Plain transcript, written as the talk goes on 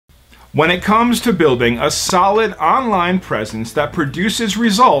When it comes to building a solid online presence that produces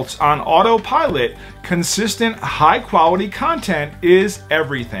results on autopilot, consistent, high-quality content is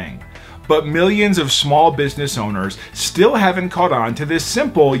everything. But millions of small business owners still haven't caught on to this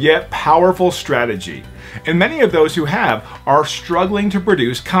simple yet powerful strategy. And many of those who have are struggling to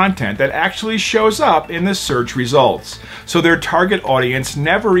produce content that actually shows up in the search results, so their target audience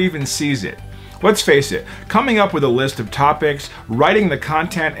never even sees it. Let's face it, coming up with a list of topics, writing the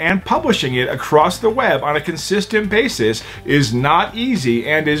content, and publishing it across the web on a consistent basis is not easy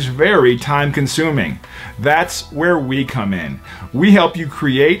and is very time-consuming. That's where we come in. We help you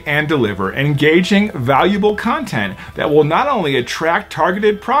create and deliver engaging, valuable content that will not only attract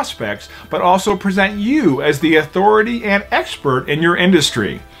targeted prospects, but also present you as the authority and expert in your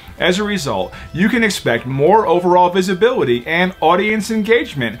industry. As a result, you can expect more overall visibility and audience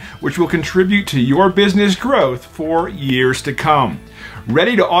engagement, which will contribute to your business growth for years to come.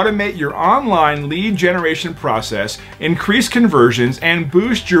 Ready to automate your online lead generation process, increase conversions, and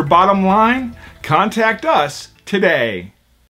boost your bottom line? Contact us today.